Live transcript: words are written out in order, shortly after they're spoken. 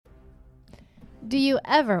Do you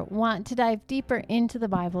ever want to dive deeper into the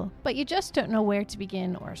Bible, but you just don't know where to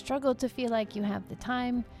begin or struggle to feel like you have the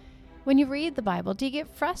time? When you read the Bible, do you get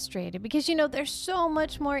frustrated because you know there's so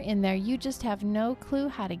much more in there, you just have no clue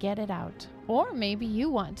how to get it out? Or maybe you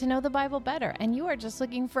want to know the Bible better and you are just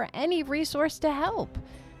looking for any resource to help.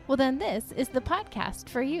 Well, then this is the podcast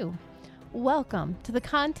for you. Welcome to the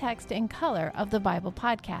Context and Color of the Bible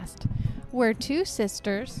podcast. We're two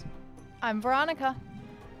sisters. I'm Veronica.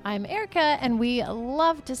 I'm Erica, and we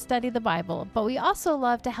love to study the Bible, but we also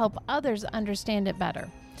love to help others understand it better.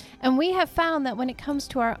 And we have found that when it comes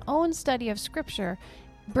to our own study of Scripture,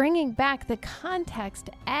 bringing back the context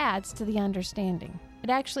adds to the understanding. It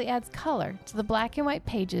actually adds color to the black and white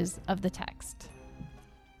pages of the text.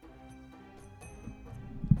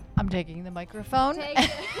 I'm taking the microphone. Take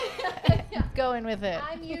it. Going with it.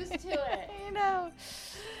 I'm used to it. I know.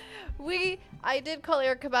 I did call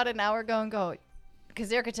Erica about an hour ago and go,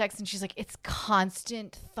 because Erica texted and she's like, it's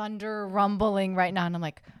constant thunder rumbling right now. And I'm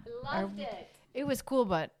like, Loved it. It was cool,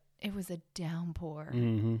 but it was a downpour.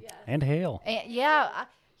 Mm-hmm. Yes. And hail. And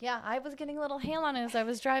I was getting a little hail on it as I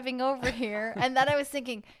was driving over here. And then I was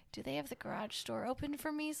thinking, do they have the garage door open for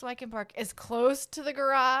me so I can park as close to the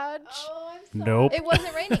garage? Oh, I'm sorry. Nope. It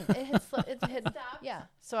wasn't raining. It had Stopped. yeah.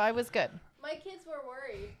 So I was good. My kids were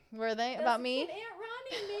worried. Were they about me? Aunt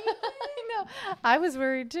Ronnie, maybe. I know. I was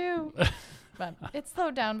worried too. But it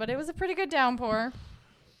slowed down, but it was a pretty good downpour.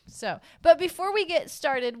 But before we get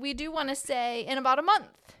started, we do want to say in about a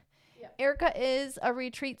month, Yep. Erica is a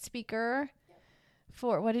retreat speaker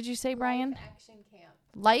for, what did you say, Bryan? Action Camp.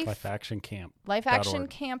 Life Action Camp.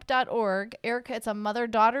 Lifeactioncamp.org. Erica, it's a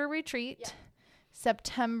mother-daughter retreat. Yep.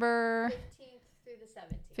 September 15th through the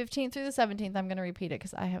 17th. 15th through the 17th. I'm going to repeat it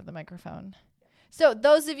because I have the microphone. So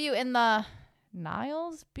those of you in the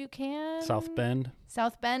Niles, Buchanan, South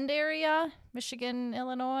Bend area, Michigan,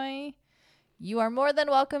 Illinois, you are more than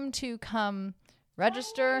welcome to come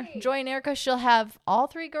register. Yay. Join Erica. She'll have all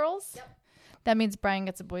three girls. Yep. That means Bryan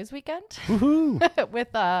gets a boys' weekend Woohoo!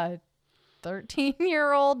 with a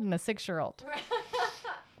 13-year-old and a 6-year-old.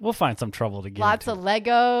 We'll find some trouble to get Lots into. of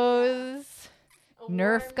Legos, A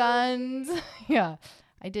Nerf warm guns. Yeah.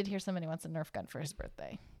 I did hear somebody wants a Nerf gun for his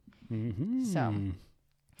birthday. Mm-hmm. So.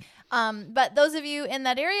 But those of you in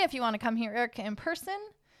that area, if you want to come hear Erica in person,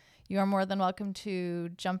 you are more than welcome to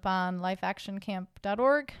jump on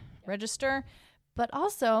lifeactioncamp.org, register. But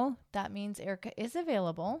also, that means Erica is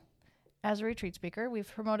available as a retreat speaker. We've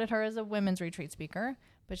promoted her as a women's retreat speaker,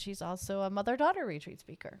 but she's also a mother-daughter retreat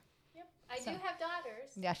speaker. Yep. I do have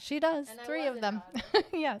daughters. Yes, she does. And I 3 was of a them. daughter.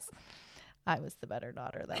 Yes. I was the better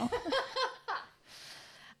daughter, though.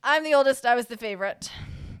 I'm the oldest. I was the favorite.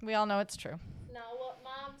 We all know it's true. No, what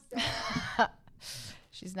Mom said.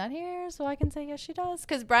 She's not here, so I can say yes, she does.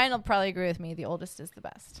 Because Bryan will probably agree with me. The oldest is the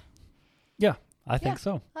best. Yeah, I think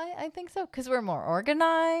so. I think so. Because we're more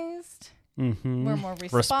organized. Mm-hmm. We're more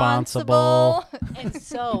responsible. And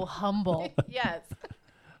so humble. Yes.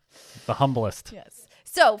 The humblest. Yes.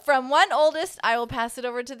 So from one oldest, I will pass it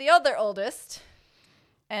over to the other oldest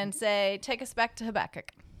and say, take us back to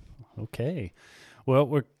Habakkuk. Okay. Well,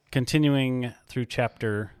 we're continuing through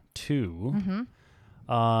chapter 2. Mm-hmm.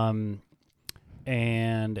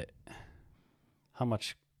 And how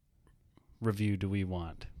much review do we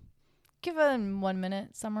want? Give a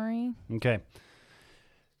 1-minute summary. Okay.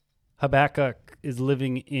 Habakkuk is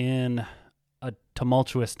living in a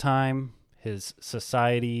tumultuous time. His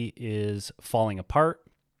society is falling apart.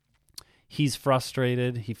 He's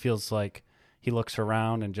frustrated. He feels like he looks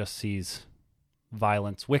around and just sees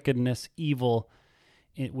violence, wickedness, evil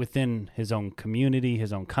within his own community,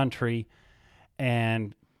 his own country.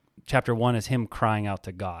 And chapter 1 is him crying out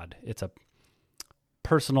to God. It's a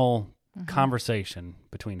personal conversation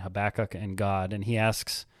between Habakkuk and God. And he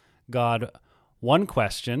asks God one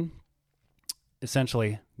question.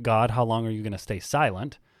 Essentially, God, how long are you going to stay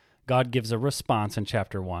silent? God gives a response in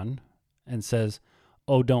chapter 1 and says,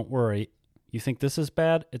 oh, don't worry. You think this is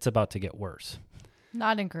bad? It's about to get worse.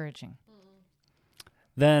 Not encouraging.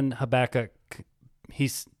 Then Habakkuk,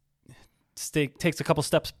 takes a couple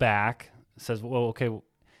steps back, says, well, okay,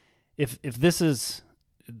 if this is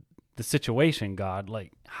the situation, God,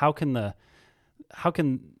 like how can the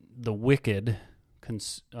wicked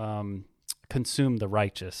consume the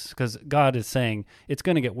righteous? Because God is saying it's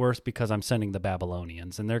going to get worse because I'm sending the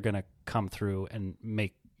Babylonians and they're going to come through and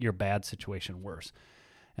make your bad situation worse.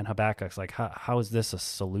 And Habakkuk's like, how is this a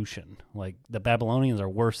solution? Like the Babylonians are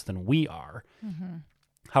worse than we are. Mm-hmm.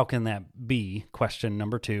 How can that be? Question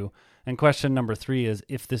number 2. And question number 3 is,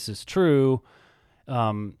 if this is true,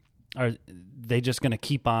 are they just going to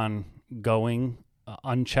keep on going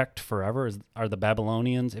unchecked forever? Are the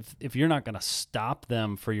Babylonians? If you're not going to stop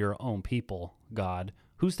them for your own people, God,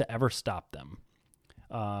 who's to ever stop them?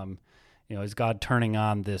 Is God turning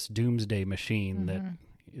on this doomsday machine that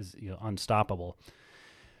is unstoppable?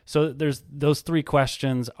 So there's those three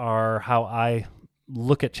questions are how I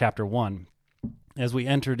look at chapter 1. As we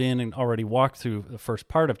entered in and already walked through the first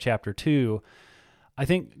part of chapter 2, I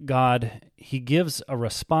think God, he gives a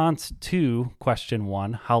response to question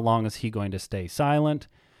 1, how long is he going to stay silent?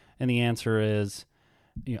 And the answer is,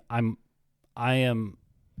 I am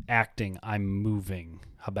acting, I'm moving,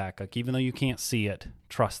 Habakkuk. Even though you can't see it,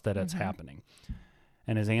 trust that it's happening.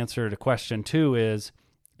 And his answer to question 2 is,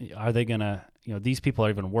 are they going to, these people are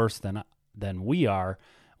even worse than we are.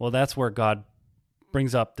 Well, that's where God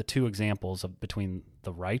brings up the two examples of between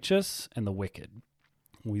the righteous and the wicked.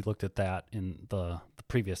 We looked at that in the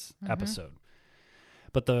previous episode.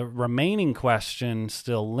 But the remaining question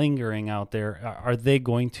still lingering out there, are they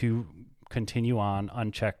going to continue on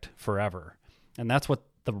unchecked forever? And that's what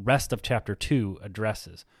the rest of chapter 2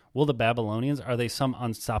 addresses. Will the Babylonians, are they some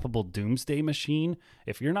unstoppable doomsday machine?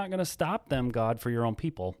 If you're not going to stop them, God, for your own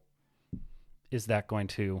people, is that going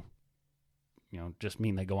to, just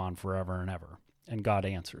mean they go on forever and ever? And God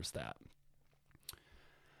answers that.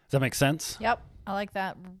 Does that make sense? Yep. I like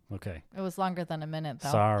that. Okay. It was longer than a minute, though.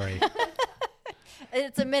 Sorry.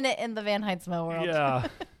 It's a minute in the VanHaitmsa world. Yeah.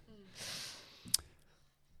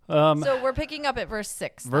 So we're picking up at verse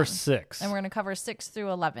 6. Verse 6. And we're going to cover 6 through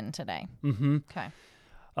 11 today. Mm-hmm. Okay.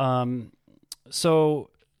 So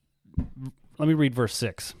let me read verse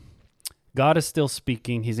 6. God is still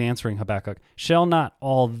speaking. He's answering Habakkuk. Shall not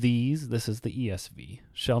all these, this is the ESV,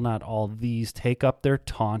 shall not all these take up their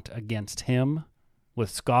taunt against him with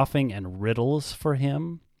scoffing and riddles for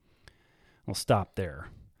him? We'll stop there.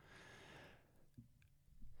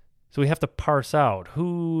 So we have to parse out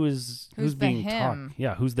who's being taught.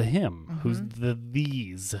 Yeah, who's the him? Mm-hmm. Who's the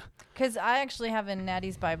these? Because I actually have in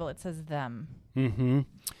Natty's Bible, it says them. Mm-hmm.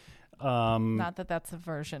 Not that that's a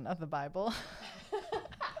version of the Bible.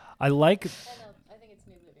 I think it's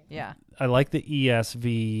New Living. Yeah. I like the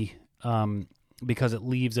ESV because it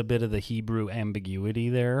leaves a bit of the Hebrew ambiguity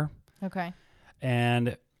there. Okay.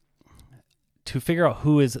 And to figure out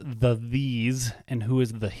who is the these and who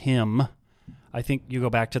is the him, I think you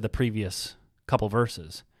go back to the previous couple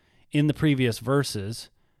verses. In the previous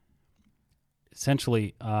verses,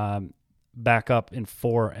 essentially back up in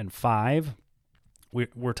 4 and 5,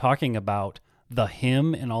 we're talking about the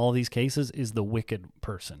him in all these cases is the wicked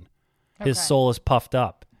person. Okay. His soul is puffed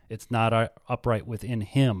up. It's not upright within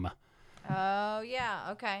him. Oh, yeah.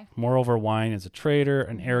 Okay. Moreover, wine is a traitor,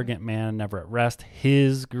 an arrogant man, never at rest.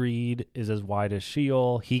 His greed is as wide as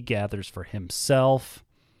Sheol. He gathers for himself.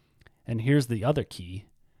 And here's the other key.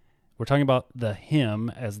 We're talking about the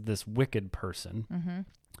him as this wicked person. Mm-hmm.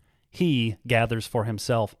 He gathers for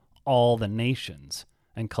himself all the nations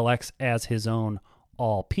and collects as his own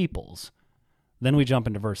all peoples. Then we jump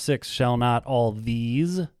into verse 6. Shall not all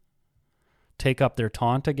these take up their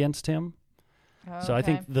taunt against him? Okay. So I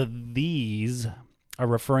think these are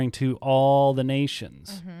referring to all the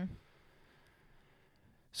nations. Mm-hmm.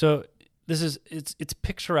 So it's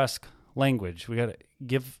picturesque language. We got to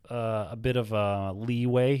give a bit of a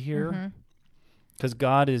leeway here because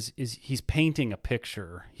God he's painting a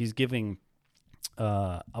picture. He's giving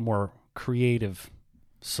a more creative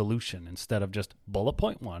solution instead of just bullet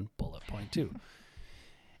point 1, bullet point 2.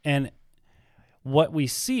 And what we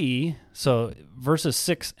see, so verses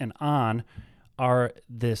 6 and on, are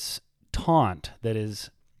this taunt that is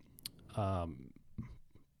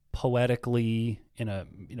poetically in a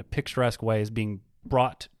picturesque way is being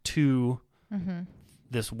brought to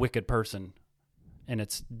this wicked person, and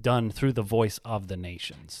it's done through the voice of the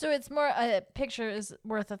nations. So it's more a picture is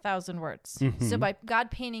worth 1,000 words. Mm-hmm. So by God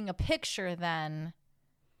painting a picture, then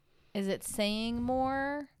is it saying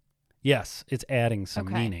more? Yes, it's adding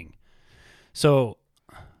some meaning. So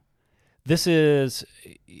this is,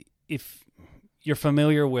 if you're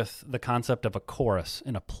familiar with the concept of a chorus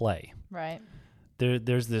in a play. Right.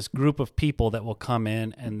 There's this group of people that will come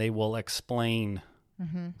in and they will explain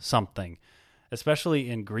something. Especially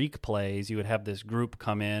in Greek plays, you would have this group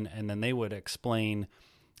come in and then they would explain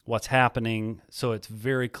what's happening so it's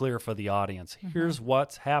very clear for the audience. Here's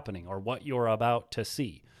what's happening or what you're about to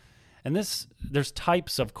see. And there's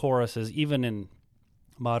types of choruses even in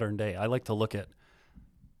modern day. I like to look at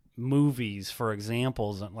movies for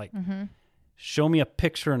examples and show me a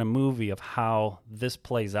picture in a movie of how this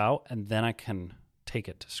plays out, and then I can take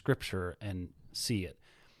it to Scripture and see it.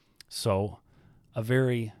 So a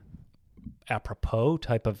very apropos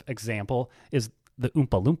type of example is the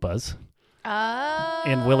Oompa Loompas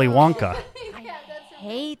in Willy Wonka. Yeah,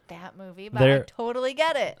 hate that movie, but I totally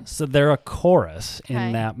get it. So they're a chorus Okay.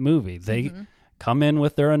 in that movie. They come in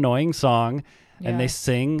with their annoying song and they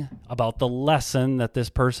sing about the lesson that this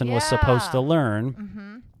person was supposed to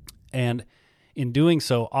learn. And in doing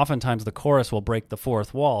so, oftentimes the chorus will break the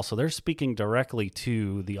fourth wall. So they're speaking directly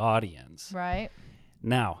to the audience. Right.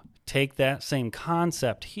 Now, take that same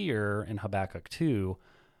concept here in Habakkuk 2.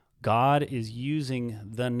 God is using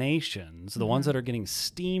the nations, the ones that are getting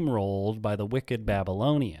steamrolled by the wicked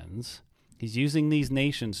Babylonians. He's using these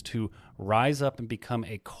nations to rise up and become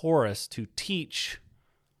a chorus to teach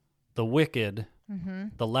the wicked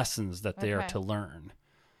the lessons that they are to learn.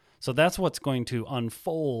 So that's what's going to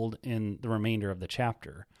unfold in the remainder of the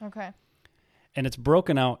chapter. Okay. And it's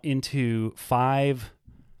broken out into 5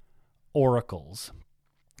 oracles,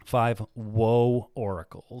 5 woe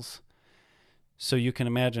oracles. So you can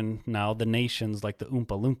imagine now the nations, like the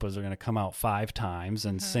Oompa Loompas, are going to come out 5 times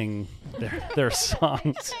and sing their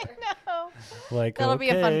songs. I know. Like, That'll be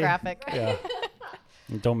a fun graphic. Yeah.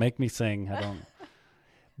 Don't make me sing. I don't.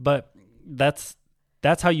 But that's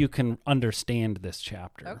how you can understand this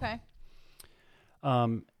chapter. Okay.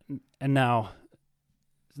 And now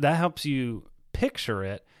that helps you picture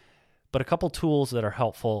it. But a couple tools that are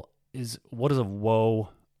helpful is, what is a woe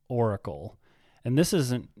oracle? And this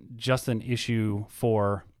isn't just an issue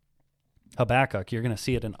for Habakkuk. You're going to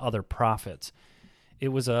see it in other prophets. It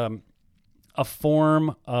was a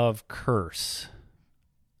form of curse,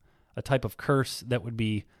 a type of curse that would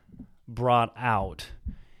be brought out.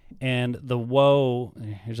 And the woe,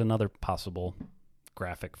 here's another possible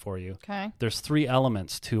graphic for you. Okay. There's 3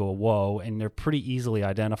 elements to a woe, and they're pretty easily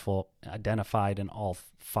identified in all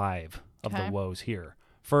 5 of the woes here.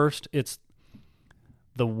 First, it's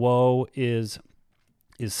the woe is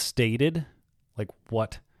stated, like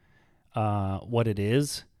what it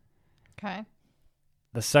is. Okay.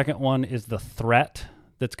 The second one is the threat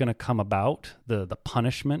that's going to come about, the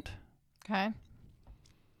punishment. Okay.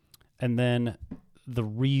 And then the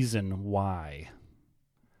reason why.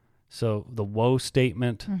 So the woe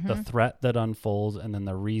statement, the threat that unfolds, and then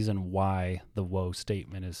the reason why the woe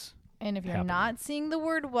statement is And if you're happening. not seeing the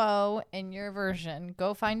word woe in your version,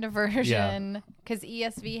 go find a version, because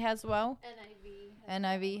ESV has woe.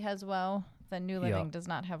 NIV has woe. The New Living does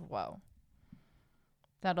not have woe.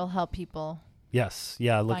 That'll help people Yes.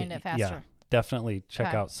 Yeah. Look find at it faster. Yeah. Definitely check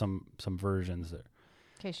Okay. out some versions there.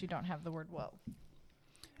 In case you don't have the word woe.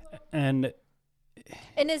 And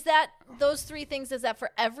is that those 3 things, is that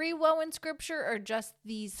for every woe in Scripture or just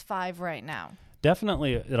these 5 right now?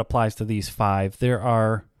 definitely it applies to these 5. There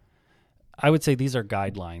are, I would say these are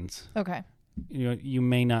guidelines. Okay. You know, you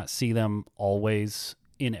may not see them always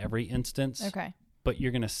in every instance. Okay. But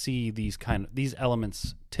you're going to see these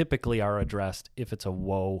elements typically are addressed if it's a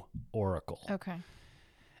woe oracle. Okay.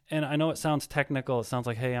 And I know it sounds technical. It sounds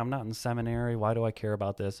like, hey, I'm not in seminary. Why do I care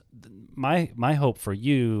about this? My hope for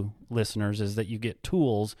you, listeners, is that you get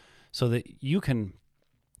tools so that you can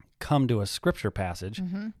come to a scripture passage.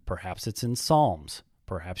 Perhaps it's in Psalms.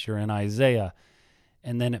 Perhaps you're in Isaiah.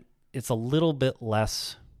 And then it's a little bit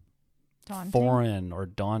less foreign or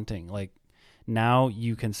daunting. Like now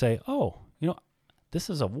you can say, oh, you know, this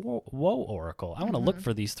is a woe oracle. I want to look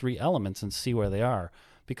for these 3 elements and see where they are,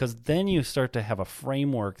 because then you start to have a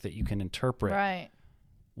framework that you can interpret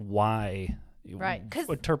why,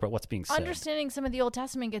 interpret what's being said. Understanding some of the Old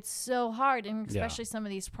Testament gets so hard, and especially some of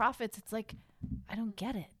these prophets, it's like, I don't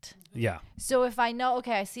get it. Yeah. So if I know,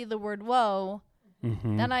 okay, I see the word woe,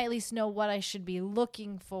 then I at least know what I should be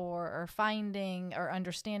looking for or finding or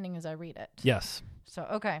understanding as I read it. Yes. So,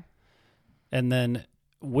 okay. And then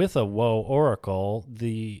with a woe oracle,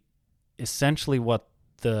 essentially what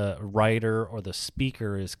the writer or the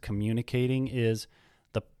speaker is communicating is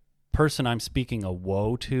the person I'm speaking a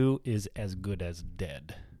woe to is as good as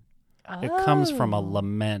dead. It comes from a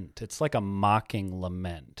lament. It's like a mocking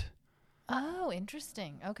lament. Oh,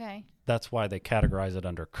 interesting. Okay. That's why they categorize it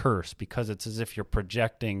under curse, because it's as if you're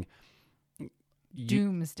projecting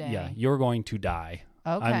doomsday. Yeah, you're going to die.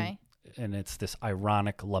 Okay. And it's this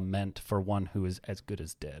ironic lament for one who is as good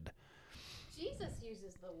as dead. Jesus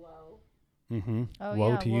uses the woe. Oh, woe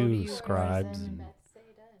yeah. to you, scribes.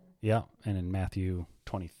 Yeah, and in Matthew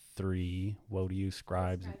 23, woe to you,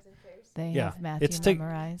 scribes. They have Matthew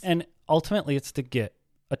memorized. And ultimately, it's to get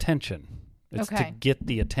attention. It's to get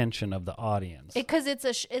the attention of the audience. Because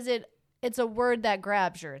it's a word that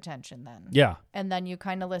grabs your attention then. Yeah. And then you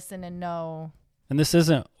kind of listen and know. And this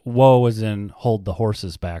isn't woe as in hold the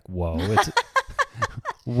horses back, woe. It's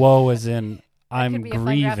woe as in I'm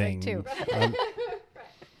grieving. Too.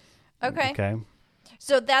 Okay.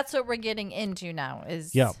 So that's what we're getting into now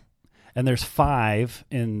is. Yeah. And there's 5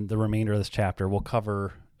 in the remainder of this chapter. We'll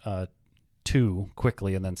cover 2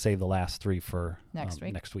 quickly and then save the last 3 for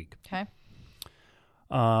next week. Okay.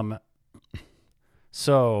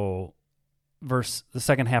 So the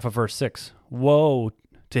second half of verse 6, woe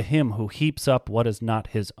to him who heaps up what is not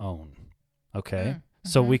his own. Okay.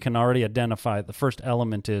 So we can already identify the first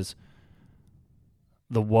element is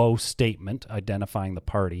the woe statement, identifying the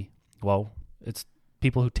party. Woe, it's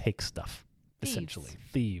people who take stuff, essentially.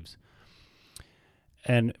 Thieves.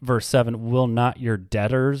 And verse 7, will not your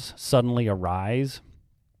debtors suddenly arise?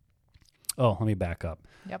 Oh, let me back up.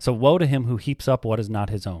 Yep. So woe to him who heaps up what is not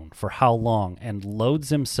his own. For how long? And loads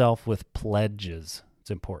himself with pledges. It's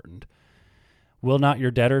important. Will not your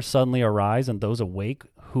debtors suddenly arise, and those awake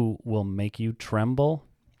who will make you tremble?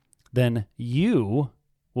 Then you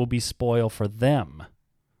will be spoil for them,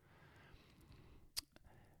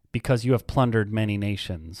 because you have plundered many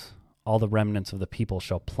nations. All the remnants of the people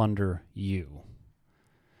shall plunder you.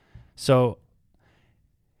 So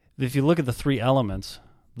if you look at the 3 elements,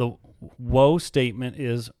 the woe statement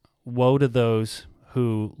is woe to those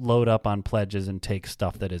who load up on pledges and take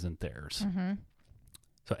stuff that isn't theirs. Mm-hmm.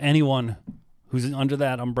 So anyone who's under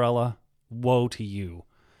that umbrella, woe to you.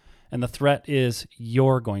 And the threat is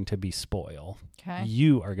you're going to be spoil. Okay.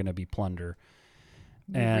 You are going to be plunder.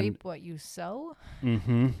 You reap what you sow.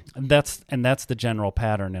 Mm-hmm. And that's the general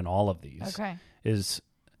pattern in all of these. Okay. Is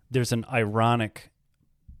there's an ironic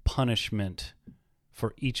punishment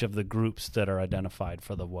for each of the groups that are identified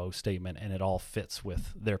for the woe statement, and it all fits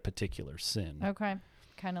with their particular sin. Okay.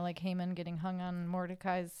 Kind of like Haman getting hung on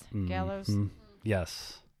Mordecai's gallows.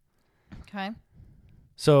 Yes. Okay.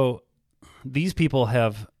 So these people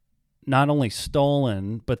have not only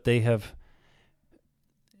stolen, but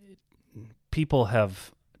people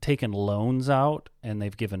have taken loans out and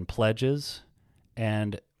they've given pledges,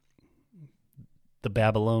 and the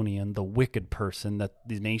Babylonian, the wicked person that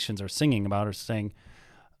the nations are singing about, are saying,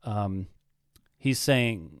 he's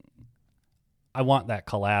saying, I want that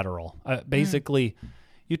collateral. Basically,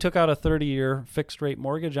 you took out a 30-year fixed rate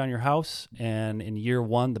mortgage on your house, and in year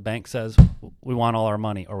 1, the bank says, we want all our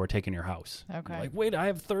money or we're taking your house. Okay. You're like, wait, I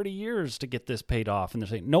have 30 years to get this paid off. And they're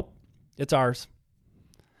saying, nope, it's ours.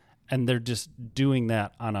 And they're just doing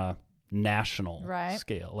that on a national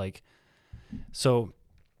scale. So,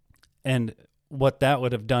 and what that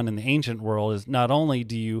would have done in the ancient world is not only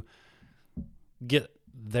do you get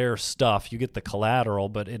their stuff, you get the collateral,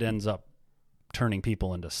 but it ends up turning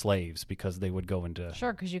people into slaves because they would go into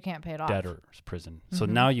because you can't pay it off. Debtor's prison. So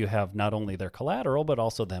now you have not only their collateral, but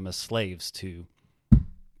also them as slaves to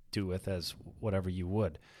do with as whatever you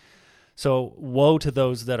would. So woe to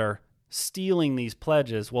those that are stealing these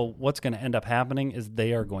pledges. Well, what's going to end up happening is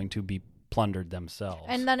they are going to be plundered themselves.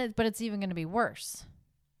 And then but it's even going to be worse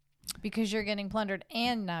because you're getting plundered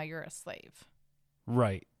and now you're a slave.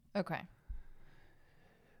 Right. Okay.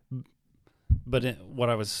 But what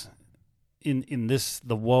I was in this,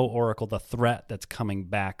 the woe oracle, the threat that's coming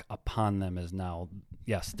back upon them is now,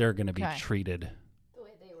 yes, they're going to be treated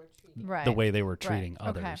the way they were treating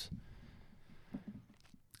others. Okay.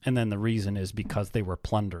 And then the reason is because they were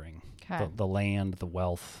plundering the land, the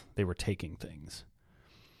wealth, they were taking things.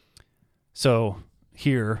 So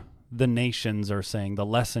here, the nations are saying the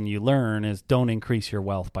lesson you learn is don't increase your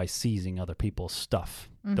wealth by seizing other people's stuff.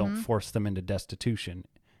 Don't force them into destitution.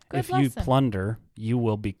 If you plunder, you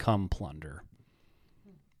will become plunder.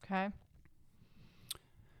 Okay.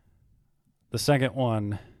 The second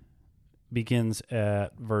one begins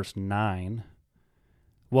at verse 9.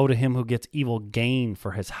 Woe to him who gets evil gain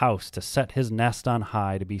for his house, to set his nest on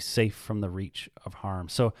high, to be safe from the reach of harm.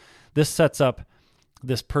 So this sets up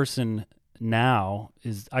this person now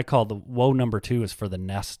is, I call the woe number 2 is for the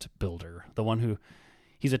nest builder, the one who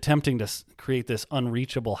he's attempting to create this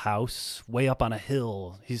unreachable house way up on a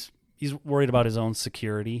hill. He's worried about his own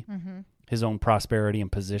security, his own prosperity and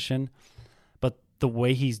position. But the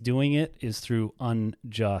way he's doing it is through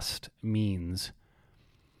unjust means.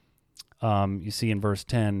 You see in verse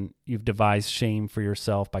 10, you've devised shame for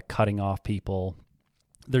yourself by cutting off people.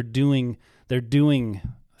 They're doing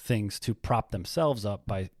things to prop themselves up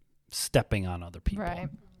by stepping on other people. Right.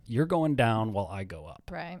 You're going down while I go up.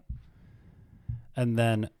 Right. And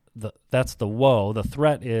then that's the woe. The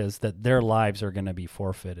threat is that their lives are going to be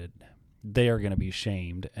forfeited. They are going to be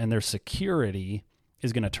shamed, and their security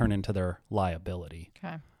is going to turn into their liability.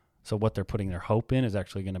 Okay. So what they're putting their hope in is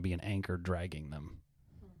actually going to be an anchor dragging them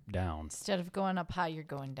down. Instead of going up high, you're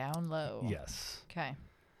going down low. Yes. Okay.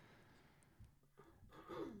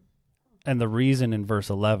 And the reason in verse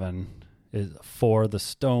 11 is, for the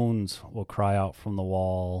stones will cry out from the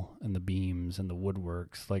wall and the beams and the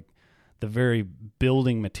woodworks. Like the very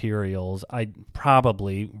building materials, I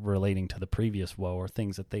probably relating to the previous woe, are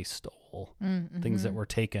things that they stole, things that were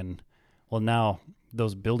taken. Well, now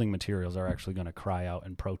those building materials are actually going to cry out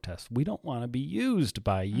and protest. We don't want to be used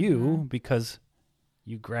by you because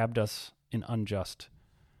you grabbed us in unjust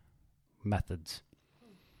methods.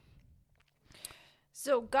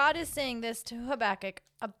 So God is saying this to Habakkuk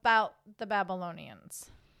about the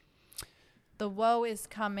Babylonians. The woe is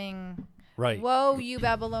coming. Right. Woe, you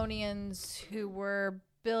Babylonians who were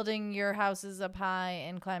building your houses up high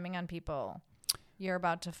and climbing on people. You're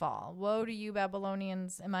about to fall. Woe to you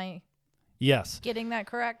Babylonians. Am I getting that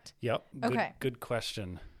correct? Yep. Okay. Good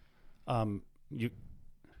question. Did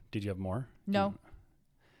you have more? No.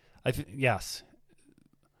 Yes.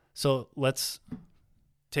 So let's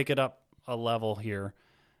take it up a level here.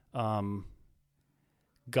 God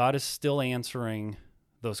is still answering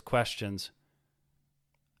those questions.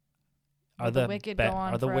 Are the wicked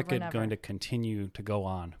going to continue to go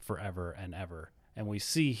on forever and ever? And we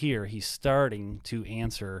see here he's starting to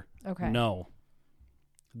answer no.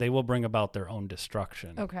 They will bring about their own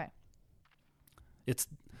destruction. Okay. It's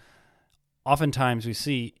oftentimes we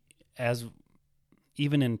see, as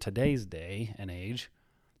even in today's day and age,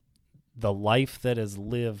 the life that is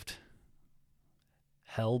lived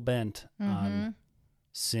hell-bent on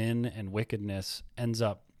sin and wickedness ends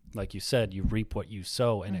up, like you said, you reap what you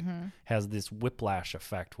sow, and it has this whiplash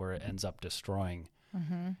effect where it ends up destroying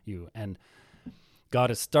you. And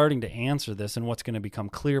God is starting to answer this, and what's going to become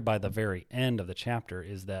clear by the very end of the chapter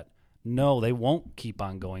is that no, they won't keep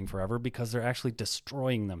on going forever because they're actually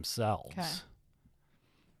destroying themselves. Okay.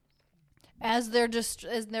 As they're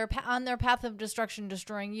on their path of destruction,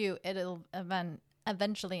 destroying you, it'll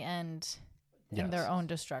eventually end in their own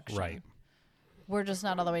destruction. Right. We're just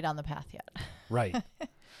not all the way down the path yet. Right.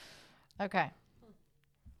 Okay.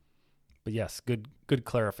 But yes, good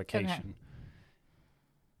clarification. Okay.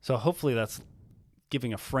 So hopefully that's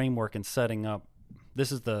giving a framework and setting up.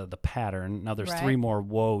 This is the pattern. Now there's 3 more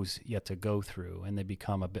woes yet to go through, and they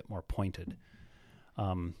become a bit more pointed.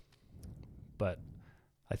 But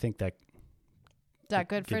I think that... Is that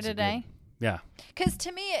good for today? Yeah. Because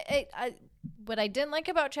to me, what I didn't like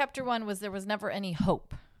about chapter 1 was there was never any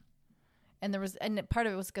hope. And part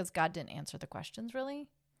of it was because God didn't answer the questions really.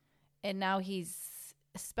 And now he's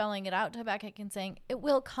spelling it out to Habakkuk and saying, it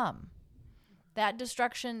will come. That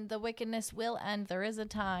destruction, the wickedness will end. There is a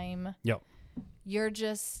time. Yep. You're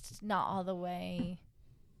just not all the way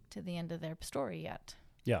to the end of their story yet.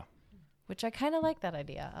 Yeah. Which I kind of like that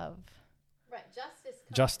idea of. Right.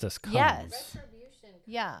 Justice comes. Yes. Retribution comes.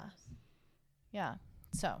 Yeah. Yeah.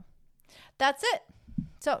 So that's it.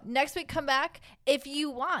 So next week, come back. If you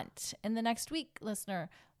want, in the next week, listener,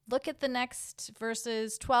 look at the next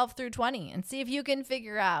verses 12 through 20 and see if you can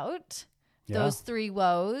figure out those 3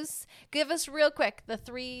 woes. Give us real quick the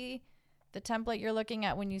template you're looking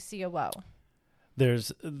at when you see a woe.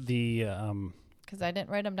 There's the... Because I didn't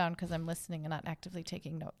write them down because I'm listening and not actively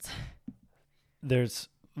taking notes. There's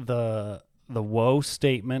the woe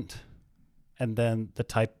statement, and then the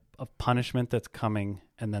type of punishment that's coming,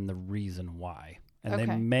 and then the reason why. And they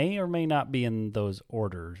may or may not be in those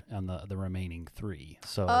orders on the remaining 3.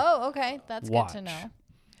 So okay. That's watch. Good to know.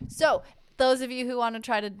 So those of you who want to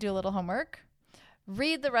try to do a little homework,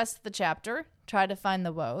 read the rest of the chapter, try to find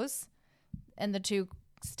the woes and the 2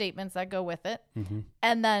 statements that go with it,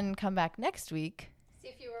 and then come back next week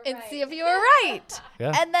see if you were right.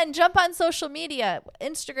 Yeah. And then jump on social media,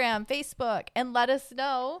 Instagram, Facebook, and let us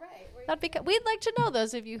know. We'd like to know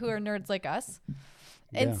those of you who are nerds like us.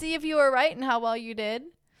 And see if you were right and how well you did.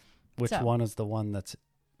 Which one is the one that's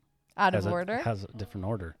out of order? Has a different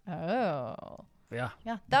order. Oh. Yeah.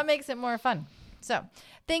 Yeah, that makes it more fun. So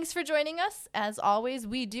thanks for joining us. As always,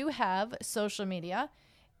 we do have social media,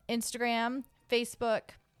 Instagram, Facebook.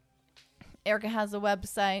 Erica has a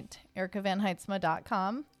website,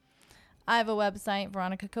 ericavanhaitmsa.com. I have a website,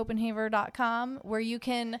 veronicacopenhaver.com, where you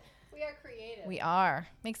can... We are creative. We are.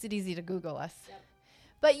 Makes it easy to Google us. Yep.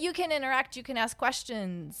 But you can interact. You can ask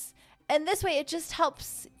questions. And this way, it just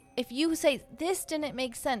helps. If you say, this didn't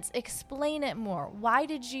make sense, explain it more. Why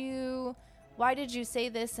did you say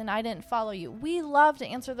this and I didn't follow you? We love to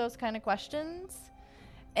answer those kind of questions.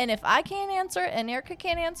 And if I can't answer it and Erica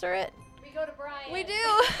can't answer it, We go to Bryan. we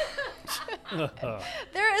do.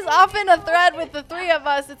 There is often a thread with the 3 of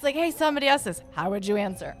us. It's like, hey, somebody else says, how would you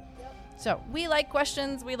answer? Yep. So we like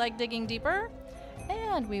questions. We like digging deeper.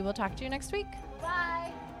 And we will talk to you next week. Bye.